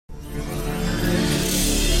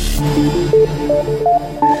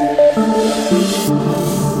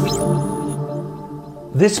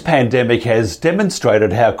This pandemic has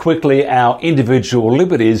demonstrated how quickly our individual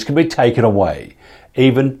liberties can be taken away,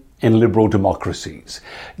 even in liberal democracies.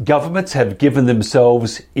 Governments have given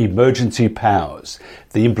themselves emergency powers,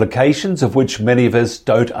 the implications of which many of us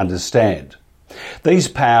don't understand. These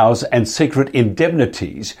powers and secret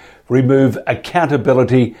indemnities remove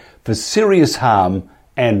accountability for serious harm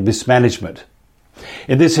and mismanagement.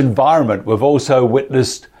 In this environment, we've also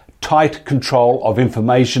witnessed tight control of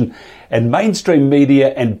information, and mainstream media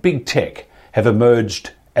and big tech have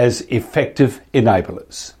emerged as effective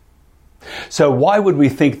enablers. So why would we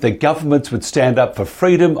think that governments would stand up for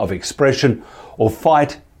freedom of expression or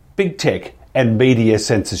fight big tech and media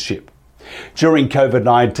censorship? During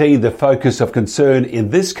COVID-19, the focus of concern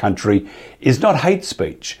in this country is not hate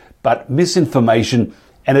speech, but misinformation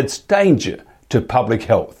and its danger to public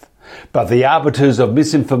health. But the arbiters of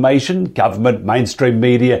misinformation, government, mainstream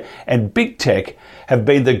media and big tech have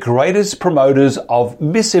been the greatest promoters of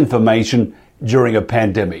misinformation during a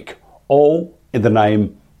pandemic, all in the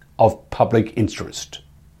name of public interest.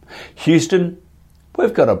 Houston,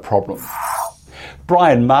 we've got a problem.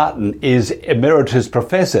 Brian Martin is Emeritus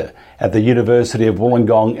Professor at the University of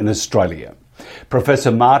Wollongong in Australia.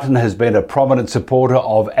 Professor Martin has been a prominent supporter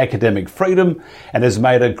of academic freedom and has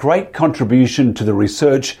made a great contribution to the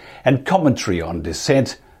research and commentary on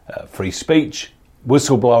dissent, free speech,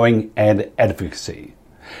 whistleblowing and advocacy.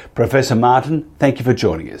 Professor Martin, thank you for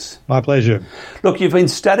joining us. My pleasure. Look, you've been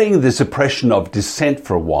studying the suppression of dissent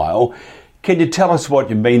for a while. Can you tell us what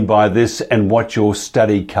you mean by this and what your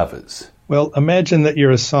study covers? Well, imagine that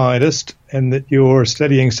you're a scientist and that you're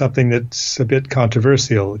studying something that's a bit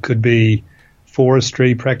controversial. It could be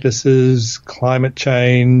forestry practices, climate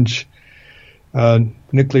change,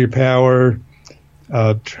 nuclear power,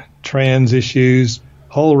 trans issues,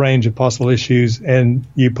 whole range of possible issues, and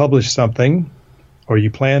you publish something, or you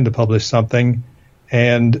plan to publish something,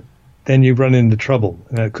 and then you run into trouble.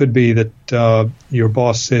 And it could be that your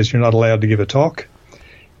boss says you're not allowed to give a talk.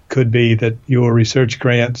 Could be that your research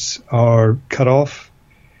grants are cut off.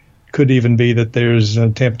 Could even be that there's an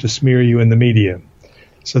attempt to smear you in the media.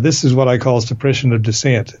 So this is what I call suppression of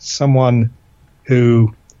dissent. It's someone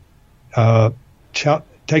who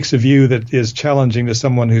takes a view that is challenging to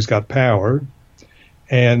someone who's got power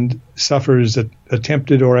and suffers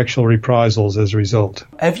attempted or actual reprisals as a result.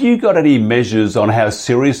 Have you got any measures on how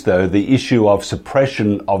serious, though, the issue of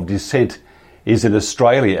suppression of dissent is in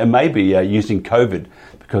Australia, and maybe using COVID,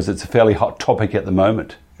 because it's a fairly hot topic at the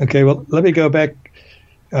moment? Okay, well, let me go back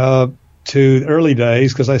to the early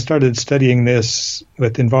days, because I started studying this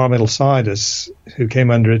with environmental scientists who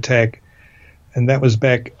came under attack, and that was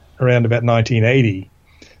back around about 1980.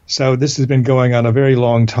 So this has been going on a very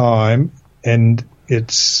long time, and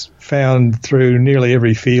it's found through nearly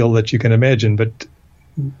every field that you can imagine, but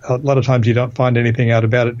a lot of times you don't find anything out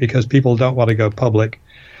about it because people don't want to go public.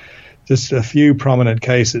 Just a few prominent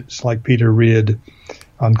cases like Peter Ridd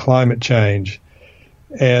on climate change.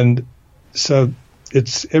 And so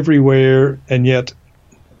it's everywhere, and yet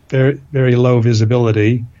very, very low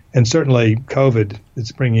visibility. And certainly COVID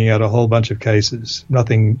is bringing out a whole bunch of cases.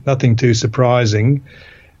 Nothing too surprising.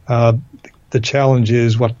 The challenge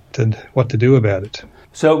is what to do about it.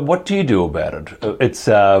 So what do you do about it? It's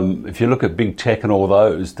if you look at big tech and all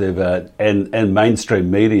those, they've and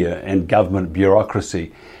mainstream media and government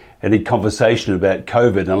bureaucracy, any conversation about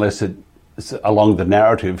COVID, unless it's along the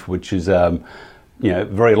narrative, which is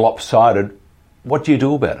very lopsided. What do you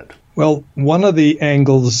do about it? Well, one of the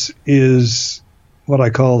angles is what I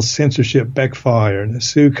call censorship backfire. And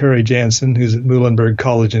Sue Curry-Jansen, who's at Muhlenberg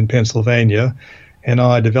College in Pennsylvania, and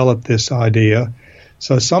I developed this idea.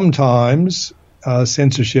 So sometimes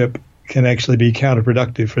censorship can actually be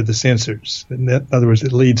counterproductive for the censors. In other words,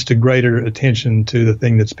 it leads to greater attention to the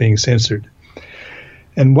thing that's being censored.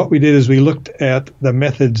 And what we did is we looked at the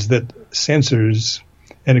methods that censors,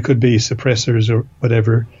 and it could be suppressors or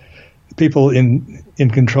whatever, people in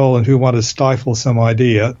control and who want to stifle some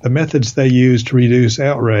idea, the methods they use to reduce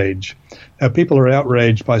outrage. Now, people are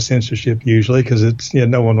outraged by censorship usually because it's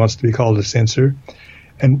no one wants to be called a censor.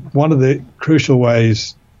 And one of the crucial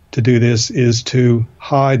ways to do this is to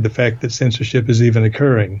hide the fact that censorship is even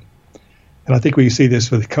occurring. And I think we see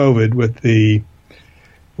this with COVID,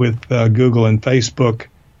 with Google and Facebook.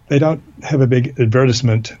 They don't have a big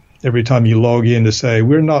advertisement every time you log in to say,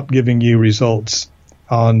 we're not giving you results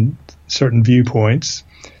on certain viewpoints.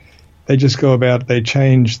 They just go about, they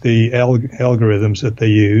change the algorithms that they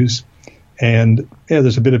use. And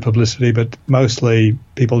there's a bit of publicity, but mostly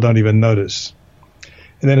people don't even notice.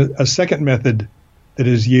 And then a second method that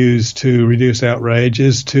is used to reduce outrage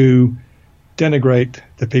is to denigrate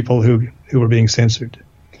the people who are being censored.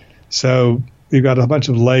 So we've got a bunch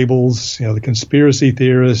of labels, the conspiracy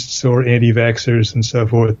theorists or anti-vaxxers and so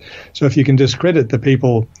forth. So if you can discredit the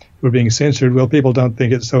people who are being censored, well, people don't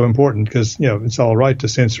think it's so important because, it's all right to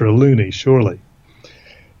censor a loony, surely.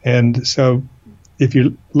 And so if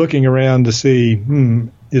you're looking around to see,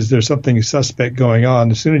 is there something suspect going on,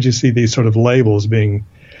 as soon as you see these sort of labels being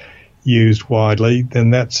used widely, then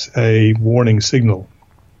that's a warning signal.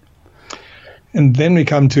 And then we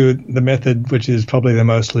come to the method which is probably the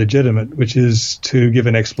most legitimate, which is to give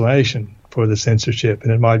an explanation for the censorship.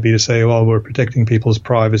 And it might be to say, well, we're protecting people's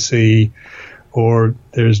privacy, or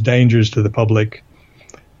there's dangers to the public.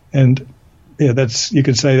 And you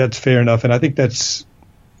could say that's fair enough. And I think that's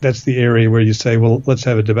the area where you say, well, let's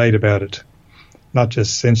have a debate about it. Not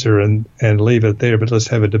just censor and leave it there, but let's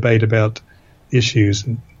have a debate about issues.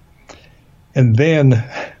 And then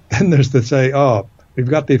there's the say, we've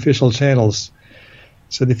got the official channels.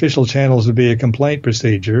 So the official channels would be a complaint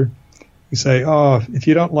procedure. You say, if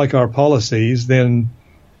you don't like our policies, then,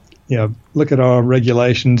 look at our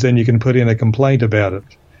regulations and you can put in a complaint about it.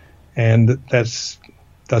 And that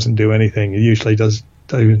doesn't do anything. It usually does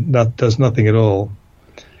nothing at all.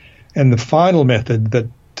 And the final method that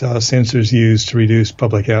censors use to reduce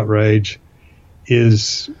public outrage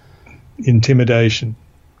is intimidation.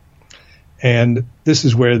 And this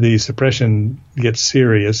is where the suppression gets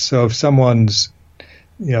serious. So if someone's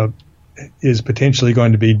is potentially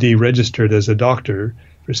going to be deregistered as a doctor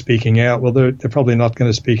for speaking out, well, they're probably not going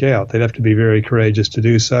to speak out. They'd have to be very courageous to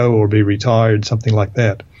do so or be retired, something like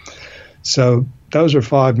that. So those are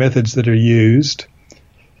 5 methods that are used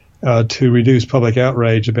to reduce public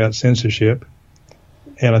outrage about censorship.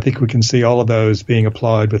 And I think we can see all of those being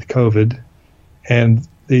applied with COVID. And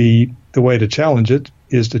the way to challenge it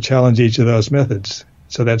is to challenge each of those methods.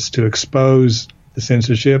 So that's to expose the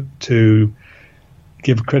censorship, to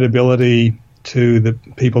give credibility to the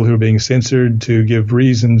people who are being censored, to give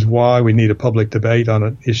reasons why we need a public debate on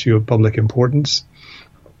an issue of public importance,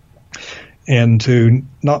 and to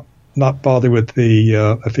not bother with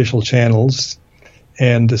the official channels,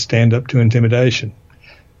 and to stand up to intimidation.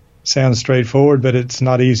 Sounds straightforward, but it's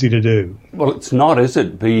not easy to do. Well, it's not, is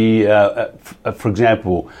it? For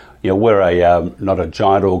example, we're not a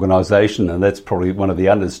giant organisation, and that's probably one of the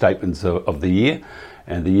understatements of the year,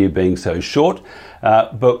 and the year being so short.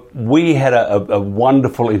 But we had a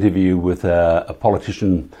wonderful interview with a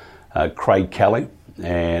politician, Craig Kelly,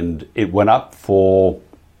 and it went up for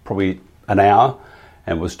probably an hour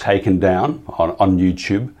and was taken down on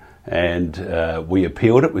YouTube. And we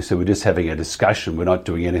appealed it. We said we're just having a discussion. We're not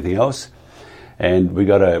doing anything else. And we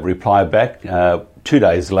got a reply back 2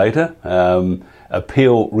 days later,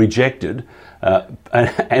 appeal rejected.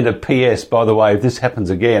 And a PS, by the way, if this happens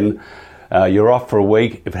again, you're off for a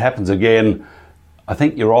week. If it happens again, I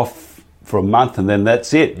think you're off for a month, and then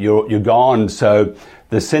that's it. You're gone. So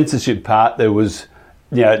the censorship part, there was,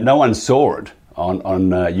 no one saw it on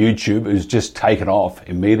YouTube. It was just taken off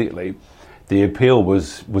immediately. The appeal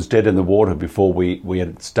was dead in the water before we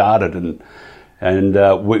had started, and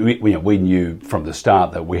we knew from the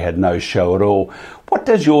start that we had no show at all. What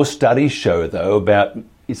does your study show, though, about,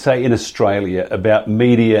 say, in Australia, about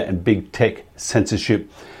media and big tech censorship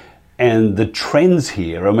and the trends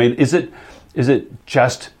here? I mean, is it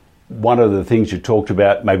just one of the things you talked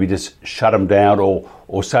about, maybe just shut them down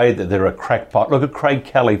or say that they're a crackpot? Look at Craig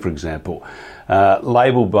Kelly, for example,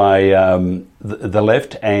 labelled by the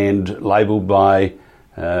left and labelled by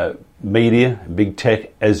media, big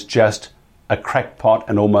tech, as just a crackpot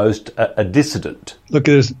and almost a dissident. Look,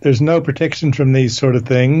 there's no protection from these sort of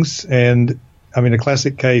things. And I mean, a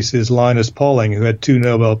classic case is Linus Pauling, who had 2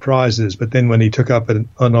 Nobel Prizes, but then when he took up an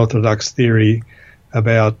unorthodox theory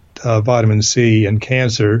about vitamin C and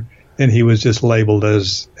cancer, then he was just labeled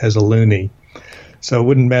as a loony. So it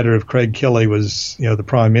wouldn't matter if Craig Kelly was, the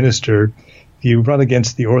prime minister. If you run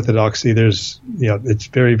against the orthodoxy, it's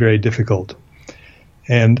very, very difficult.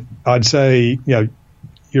 And I'd say,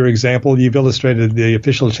 your example, you've illustrated the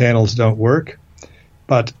official channels don't work.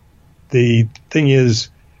 But the thing is,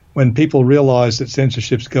 when people realize that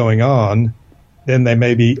censorship's going on, then they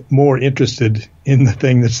may be more interested in the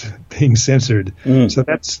thing that's being censored. So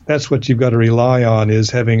that's what you've got to rely on,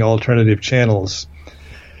 is having alternative channels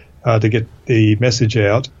to get the message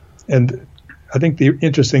out. And I think the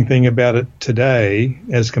interesting thing about it today,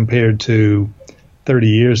 as compared to 30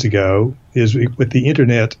 years ago, is with the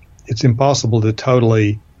internet, it's impossible to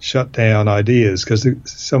totally shut down ideas because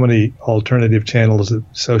there's so many alternative channels,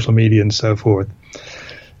 social media and so forth.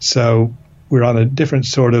 So we're on a different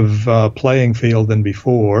sort of playing field than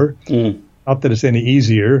before. Not Not that it's any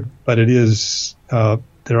easier, but it is.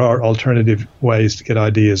 There are alternative ways to get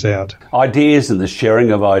ideas out. Ideas and the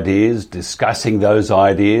sharing of ideas, discussing those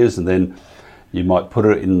ideas, and then you might put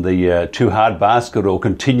it in the too hard basket or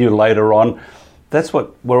continue later on. That's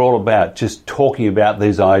what we're all about, just talking about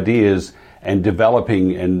these ideas and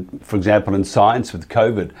developing. And for example, in science with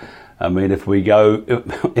COVID, I mean, if we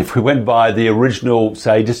went by the original,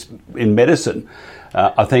 say, just in medicine,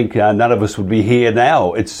 I think none of us would be here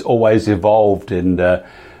now. It's always evolved, and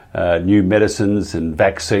new medicines and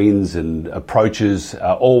vaccines and approaches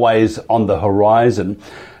are always on the horizon.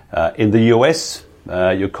 In the US,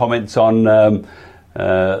 your comments on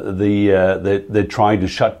they're trying to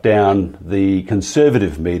shut down the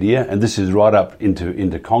conservative media, and this is right up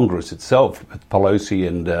into Congress itself, with Pelosi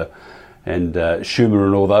and Schumer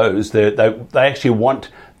and all those. They actually want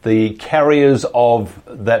the carriers of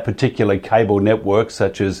that particular cable network,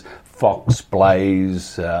 such as Fox,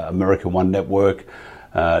 Blaze, American One Network,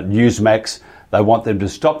 Newsmax, they want them to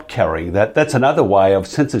stop carrying that. That's another way of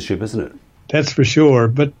censorship, isn't it? That's for sure.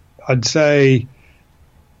 But I'd say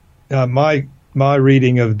my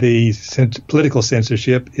reading of the political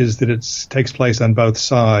censorship is that it takes place on both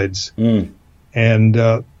sides.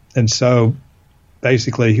 And so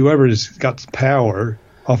basically whoever's got power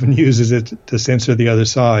often uses it to censor the other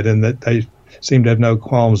side, and that they seem to have no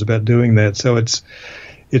qualms about doing that. So it's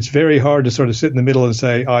very hard to sort of sit in the middle and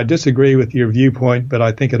say, I disagree with your viewpoint, but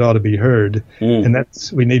I think it ought to be heard. And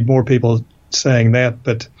we need more people saying that,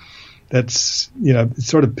 but that's, it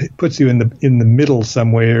sort of puts you in the middle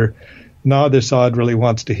somewhere. Neither side really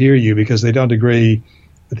wants to hear you because they don't agree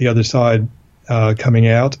with the other side coming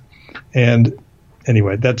out. And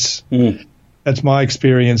anyway, that's my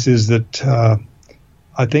experience, is that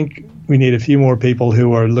I think we need a few more people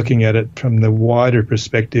who are looking at it from the wider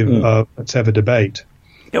perspective of let's have a debate.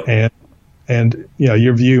 Yep. And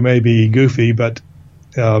your view may be goofy, but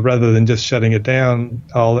rather than just shutting it down,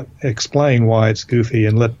 I'll explain why it's goofy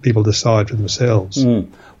and let people decide for themselves.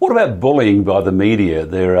 What about bullying by the media?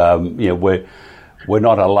 We're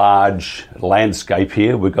not a large landscape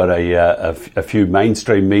here. We've got a few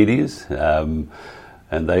mainstream medias,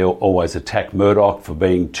 and they always attack Murdoch for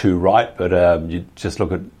being too right. But you just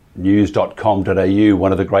look at news.com.au,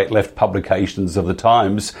 one of the great left publications of the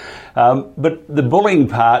times. But the bullying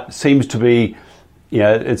part seems to be,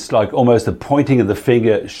 it's like almost a pointing of the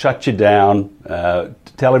finger, shut you down,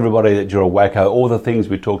 tell everybody that you're a wacko, all the things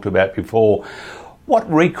we talked about before.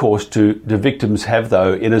 What recourse do victims have,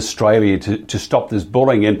 though, in Australia to stop this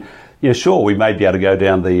bullying? And sure, we may be able to go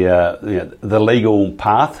down the legal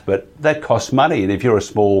path, but that costs money. And if you're a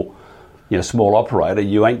small operator,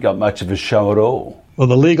 you ain't got much of a show at all. Well,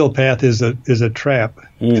 the legal path is a trap,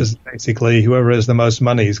 because basically whoever has the most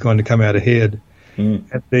money is going to come out ahead. And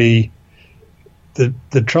the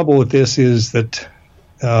trouble with this is that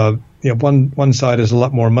one side has a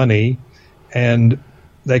lot more money, and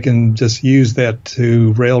they can just use that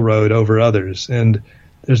to railroad over others. And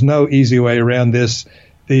there's no easy way around this.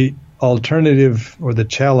 The alternative, or the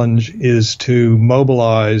challenge, is to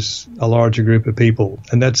mobilize a larger group of people,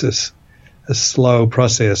 and that's a slow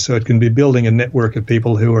process. So it can be building a network of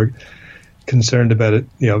people who are concerned about it,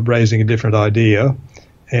 raising a different idea,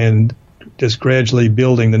 and just gradually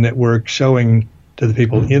building the network, showing to the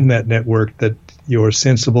people in that network that you're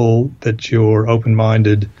sensible, that you're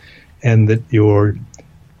open-minded, and that you're,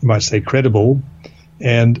 you might say, credible.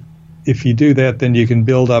 And if you do that, then you can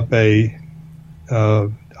build up a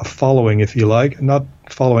following, if you like. Not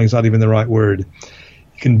following is not even the right word.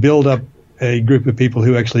 You can build up a group of people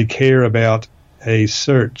who actually care about a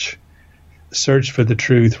search for the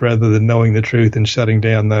truth, rather than knowing the truth and shutting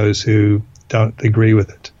down those who don't agree with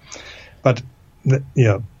it. But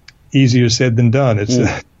easier said than done.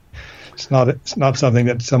 It's not something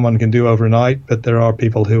that someone can do overnight, but there are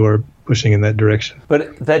people who are pushing in that direction.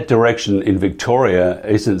 But that direction in Victoria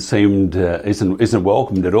isn't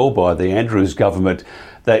welcomed at all by the Andrews government.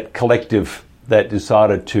 That collective that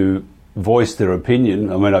decided to voice their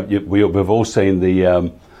opinion. I mean, we've all seen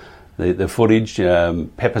the footage,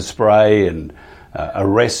 pepper spray and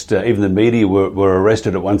arrest. Even the media were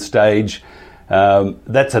arrested at one stage.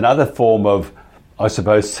 That's another form of, I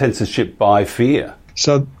suppose, censorship by fear.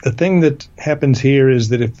 So the thing that happens here is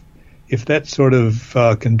that if that sort of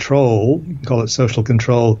control, you can call it social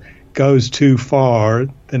control, goes too far,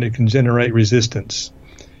 then it can generate resistance.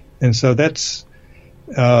 And so that's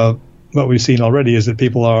what we've seen already, is that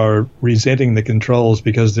people are resenting the controls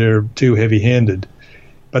because they're too heavy-handed.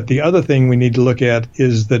 But the other thing we need to look at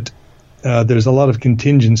is that there's a lot of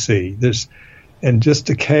contingency. And just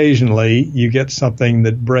occasionally you get something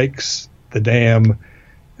that breaks the dam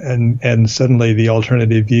and suddenly the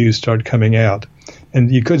alternative views start coming out.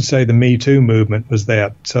 And you could say the Me Too movement was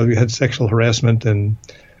that. So you had sexual harassment and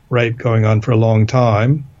rape going on for a long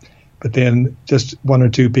time, but then just one or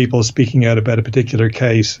two people speaking out about a particular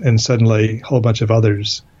case, and suddenly a whole bunch of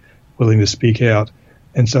others willing to speak out.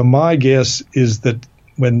 And so my guess is that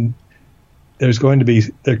when there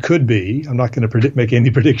could be, I'm not going to make any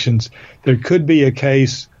predictions, there could be a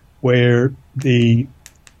case where the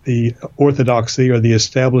orthodoxy or the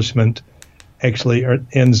establishment actually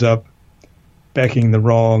ends up backing the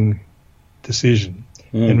wrong decision.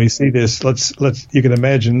 And we see this, you can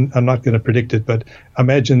imagine, I'm not going to predict it, but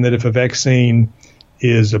imagine that if a vaccine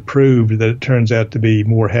is approved, that it turns out to be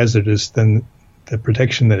more hazardous than the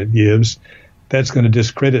protection that it gives, that's going to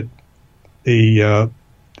discredit the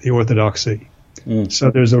orthodoxy.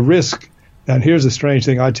 So there's a risk. And here's a strange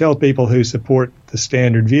thing. I tell people who support the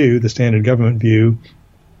standard government view,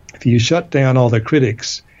 if you shut down all the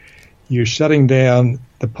critics, you're shutting down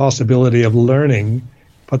the possibility of learning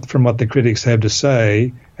from what the critics have to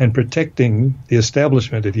say and protecting the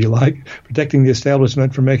establishment, if you like, protecting the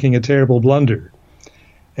establishment from making a terrible blunder.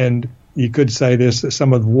 And you could say this, that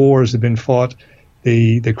some of the wars have been fought,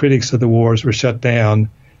 the critics of the wars were shut down,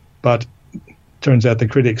 but turns out the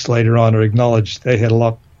critics later on are acknowledged they had a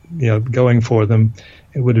lot going for them.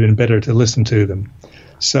 It would have been better to listen to them.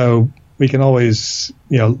 So we can always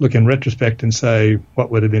look in retrospect and say what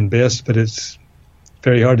would have been best, but it's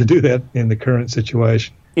very hard to do that in the current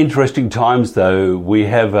situation. Interesting times, though. We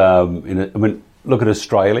have, look at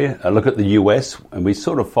Australia, look at the US, and we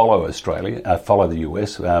sort of follow follow the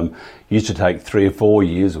US. Used to take 3 or 4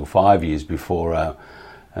 years or 5 years before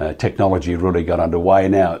technology really got underway.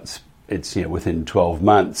 Now it's within 12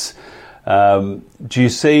 months. Do you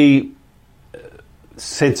see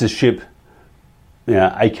censorship,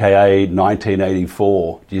 aka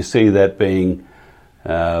 1984? Do you see that being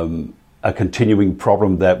a continuing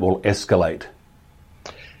problem that will escalate?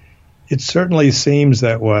 It certainly seems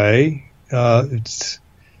that way. I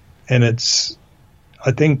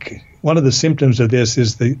think one of the symptoms of this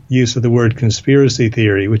is the use of the word conspiracy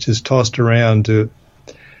theory, which is tossed around to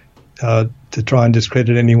try and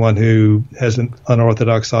discredit anyone who has an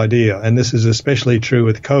unorthodox idea. And this is especially true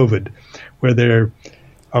with COVID, where there are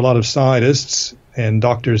a lot of scientists and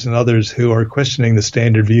doctors and others who are questioning the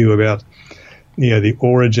standard view about the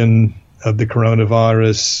origin of the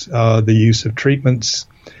coronavirus, the use of treatments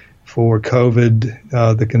for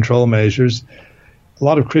COVID, the control measures. A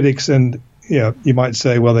lot of critics, and you might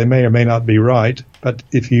say, well, they may or may not be right, but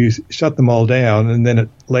if you shut them all down and then it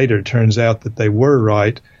later turns out that they were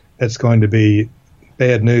right, that's going to be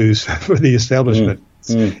bad news for the establishment.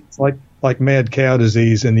 It's like mad cow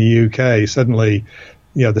disease in the UK. Suddenly,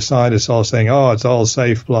 the scientists all saying, oh, it's all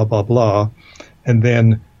safe, blah, blah, blah. And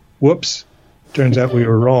then, whoops, turns out we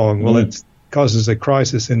were wrong. Well, it causes a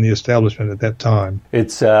crisis in the establishment at that time.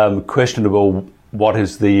 It's questionable what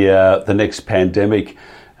is the next pandemic.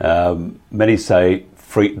 Many say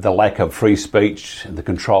the lack of free speech, the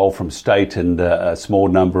control from state and a small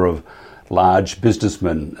number of large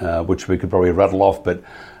businessmen, which we could probably rattle off, but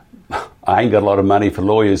I ain't got a lot of money for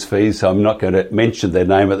lawyers' fees, so I'm not going to mention their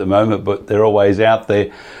name at the moment, but they're always out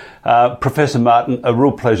there. Professor Martin, a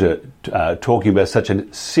real pleasure talking about such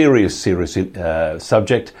a serious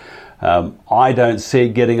subject. I don't see it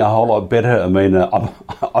getting a whole lot better. I mean,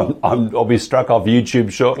 I'll be struck off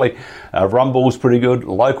YouTube shortly. Rumble's pretty good.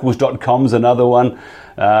 Locals.com's another one.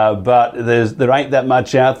 But there ain't that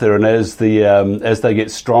much out there, and as they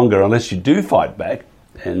get stronger, unless you do fight back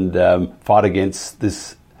and fight against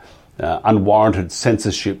this unwarranted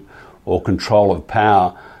censorship or control of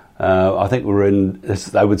power, I think we're in, as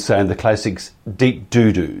they would say in the classics, deep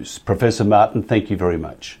doo-doos. Professor Martin, thank you very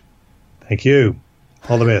much. Thank you.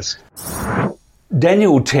 All the best.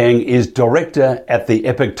 Daniel Teng is director at the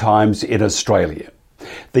Epoch Times in Australia.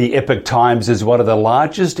 The Epoch Times is one of the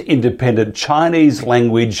largest independent Chinese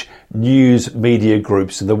language news media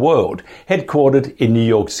groups in the world, headquartered in New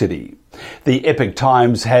York City. The Epoch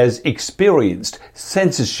Times has experienced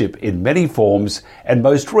censorship in many forms, and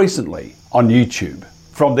most recently on YouTube.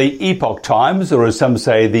 From the Epoch Times, or as some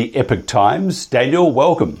say, the Epoch Times, Daniel,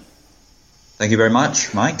 welcome. Thank you very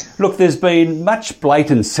much, Mike. Look, there's been much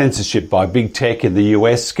blatant censorship by big tech in the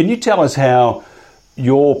US. Can you tell us how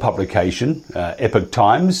your publication, Epoch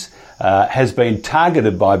Times, has been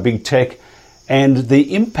targeted by big tech and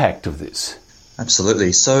the impact of this?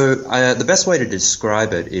 Absolutely. So the best way to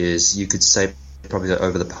describe it is you could say probably that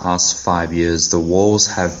over the past 5 years, the walls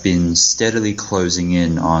have been steadily closing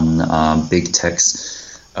in on big tech's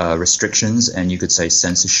restrictions and you could say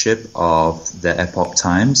censorship of the Epoch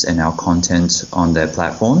Times and our content on their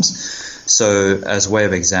platforms. So as way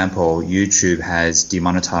of example, YouTube has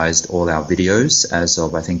demonetized all our videos as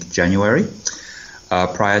of, I think, January.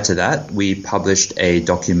 Prior to that, we published a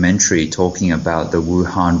documentary talking about the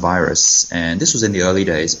Wuhan virus. And this was in the early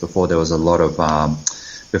days before there was a lot of,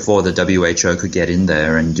 before the WHO could get in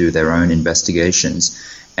there and do their own investigations.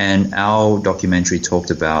 And our documentary talked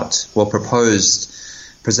about,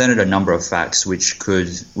 presented a number of facts which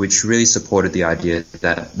really supported the idea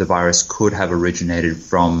that the virus could have originated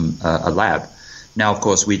from a lab. Now, of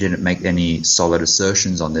course, we didn't make any solid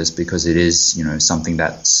assertions on this because it is, something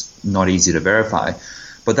that's not easy to verify.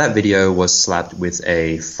 But that video was slapped with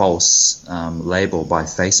a false label by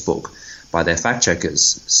Facebook, by their fact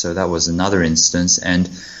checkers. So that was another instance. And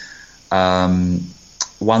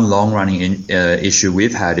one long-running issue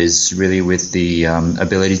we've had is really with the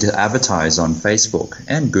ability to advertise on Facebook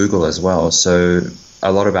and Google as well. So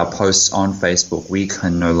a lot of our posts on Facebook, we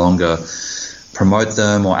can no longer promote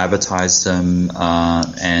them or advertise them,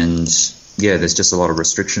 there's just a lot of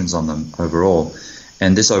restrictions on them overall.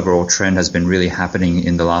 And this overall trend has been really happening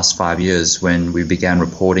in the last 5 years when we began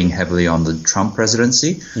reporting heavily on the Trump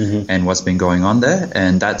presidency and what's been going on there.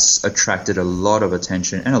 And that's attracted a lot of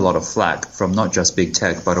attention and a lot of flack from not just big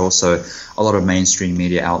tech, but also a lot of mainstream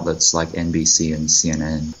media outlets like NBC and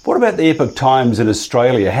CNN. What about the Epoch Times in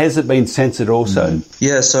Australia? Has it been censored also?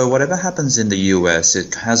 Yeah, so whatever happens in the US,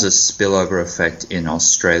 it has a spillover effect in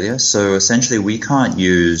Australia. So essentially we can't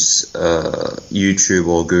use YouTube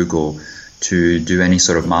or Google to do any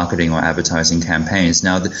sort of marketing or advertising campaigns.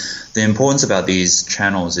 Now, the importance about these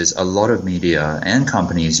channels is a lot of media and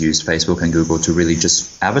companies use Facebook and Google to really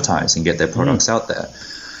just advertise and get their products out there.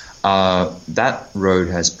 That road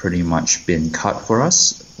has pretty much been cut for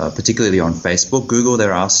us, particularly on Facebook. Google,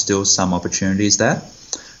 there are still some opportunities there.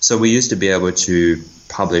 So we used to be able to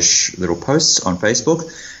publish little posts on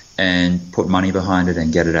Facebook and put money behind it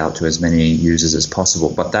and get it out to as many users as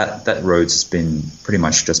possible. But that road's been pretty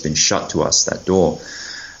much just been shut to us, that door.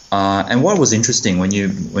 And what was interesting when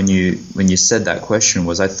you said that question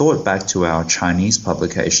was I thought back to our Chinese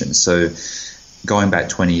publications. So going back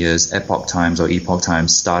 20 years, Epoch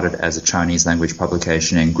Times started as a Chinese language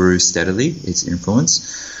publication and grew steadily, its influence.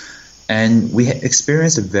 And we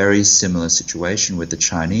experienced a very similar situation with the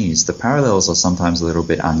Chinese. The parallels are sometimes a little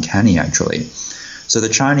bit uncanny, actually. So in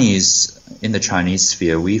the Chinese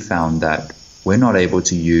sphere, we found that we're not able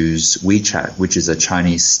to use WeChat, which is a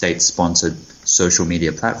Chinese state-sponsored social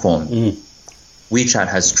media platform. WeChat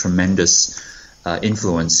has tremendous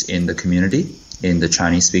influence in the community, in the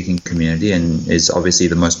Chinese-speaking community, and is obviously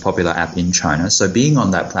the most popular app in China. So being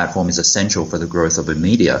on that platform is essential for the growth of the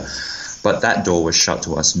media. But that door was shut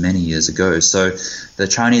to us many years ago. So the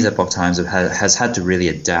Chinese Epoch Times has had to really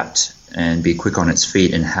adapt and be quick on its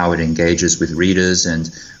feet in how it engages with readers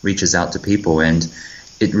and reaches out to people. And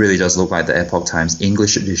it really does look like the Epoch Times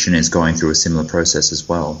English edition is going through a similar process as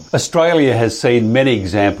well. Australia has seen many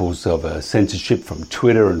examples of censorship from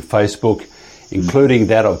Twitter and Facebook, including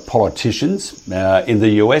that of politicians. In the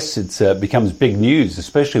US, it becomes big news,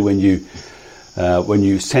 especially when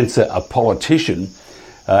you censor a politician.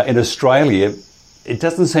 In Australia, it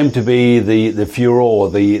doesn't seem to be the furor,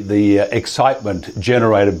 the excitement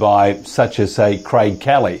generated by such as, say, Craig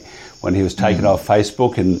Kelly when he was taken off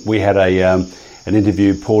Facebook, and we had an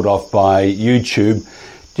interview pulled off by YouTube.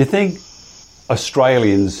 Do you think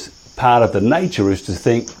Australians, part of the nature is to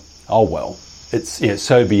think, oh, well,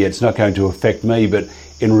 so be it, it's not going to affect me, but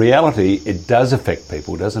in reality, it does affect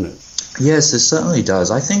people, doesn't it? Yes, it certainly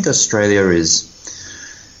does. I think Australia is,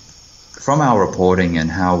 from our reporting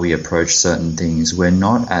and how we approach certain things, we're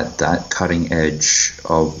not at that cutting edge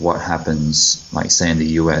of what happens, like, say, in the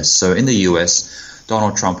US. So in the US,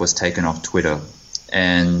 Donald Trump was taken off Twitter.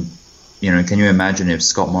 And, can you imagine if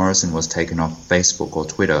Scott Morrison was taken off Facebook or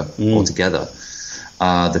Twitter altogether?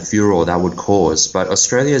 The furor that would cause. But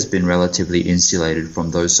Australia has been relatively insulated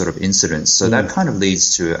from those sort of incidents. So that kind of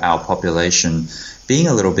leads to our population being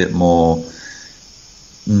a little bit more,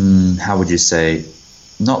 how would you say,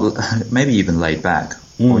 not maybe even laid back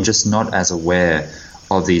or just not as aware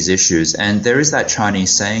of these issues. And there is that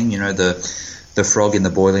Chinese saying, the frog in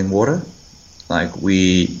the boiling water,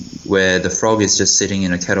 where the frog is just sitting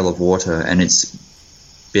in a kettle of water and it's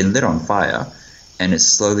been lit on fire and it's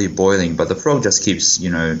slowly boiling, but the frog just keeps,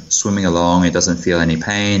 swimming along. It doesn't feel any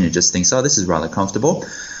pain. It just thinks, oh, this is rather comfortable.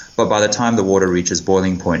 But by the time the water reaches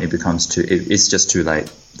boiling point, it's just too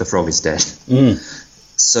late. The frog is dead.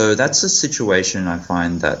 So that's a situation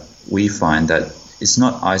we find that it's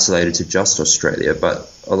not isolated to just Australia, but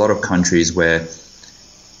a lot of countries where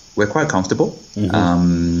we're quite comfortable.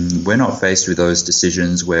 We're not faced with those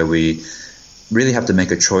decisions where we really have to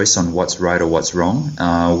make a choice on what's right or what's wrong.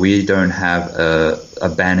 We don't have a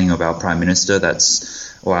banning of our prime minister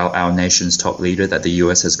or our nation's top leader that the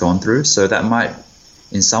US has gone through. So that might,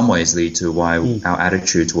 in some ways, lead to why our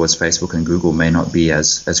attitude towards Facebook and Google may not be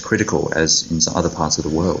as critical as in some other parts of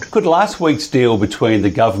the world. Could last week's deal between the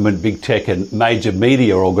government, big tech and major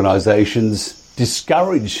media organisations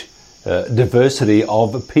discourage diversity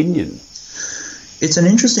of opinion? It's an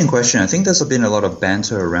interesting question. I think there's been a lot of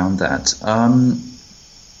banter around that.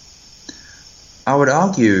 I would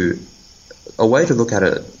argue a way to look at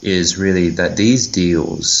it is really that these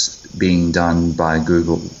deals being done by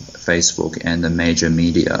Google, Facebook, and the major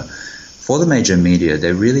media, for the major media,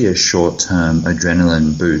 they're really a short-term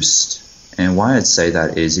adrenaline boost. And why I'd say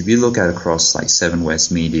that is if you look at across like Seven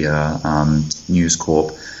West Media, News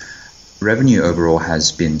Corp, revenue overall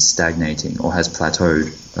has been stagnating or has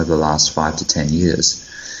plateaued over the last 5 to 10 years.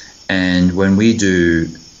 And when we do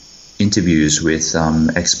interviews with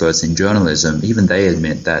experts in journalism, even they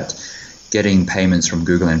admit that getting payments from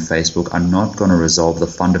Google and Facebook are not going to resolve the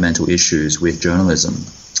fundamental issues with journalism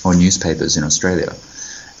or newspapers in Australia.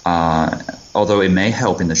 Although it may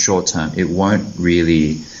help in the short term, it won't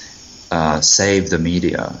really save the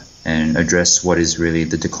media and address what is really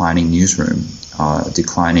the declining newsroom,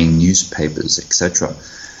 declining newspapers, etc.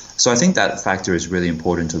 So I think that factor is really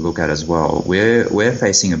important to look at as well. We're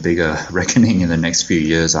facing a bigger reckoning in the next few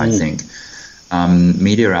years, I think.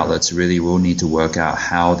 Media outlets really will need to work out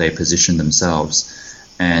how they position themselves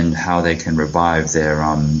and how they can revive their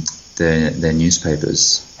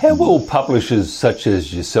newspapers. How will publishers such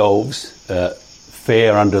as yourselves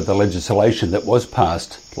fare under the legislation that was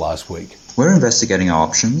passed last week? We're investigating our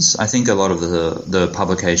options. I think a lot of the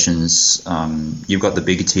publications, you've got the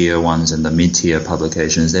big tier ones and the mid tier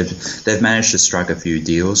publications. They've managed to strike a few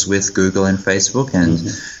deals with Google and Facebook and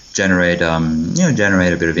generate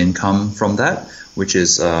a bit of income from that, which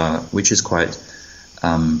is quite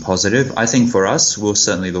positive. I think for us, we'll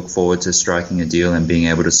certainly look forward to striking a deal and being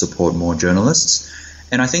able to support more journalists.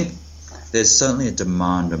 And I think there's certainly a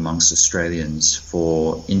demand amongst Australians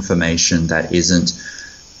for information that isn't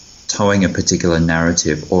towing a particular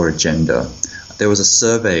narrative or agenda. There was a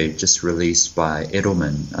survey just released by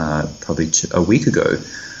Edelman probably a week ago,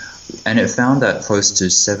 and it found that close to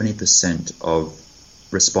 70% of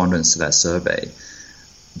respondents to that survey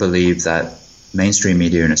believed that mainstream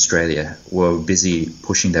media in Australia were busy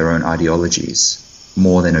pushing their own ideologies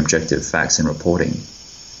more than objective facts and reporting.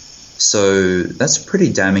 So that's a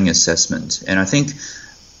pretty damning assessment. And I think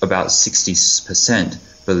about 60%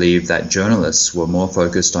 believe that journalists were more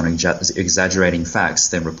focused on exaggerating facts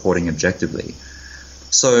than reporting objectively.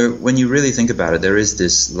 So when you really think about it, there is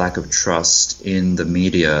this lack of trust in the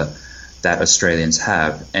media that Australians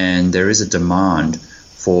have, and there is a demand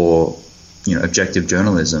for objective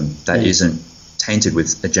journalism that isn't tainted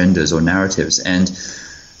with agendas or narratives. And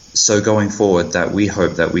so going forward, that we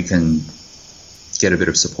hope that we can get a bit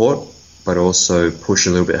of support, but also push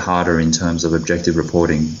a little bit harder in terms of objective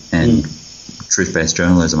reporting and truth-based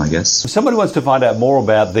journalism, I guess. If somebody wants to find out more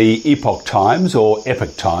about the Epoch Times or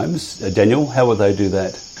Epoch Times, Daniel, how would they do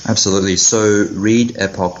that? Absolutely. So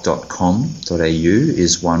readepoch.com.au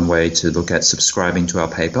is one way to look at subscribing to our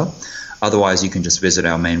paper. Otherwise, you can just visit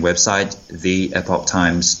our main website,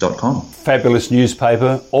 theepochtimes.com. Fabulous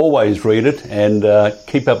newspaper. Always read it and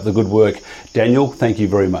keep up the good work. Daniel, thank you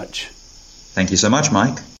very much. Thank you so much,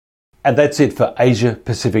 Mike. And that's it for Asia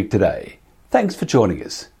Pacific Today. Thanks for joining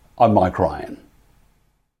us. I'm Mike Ryan.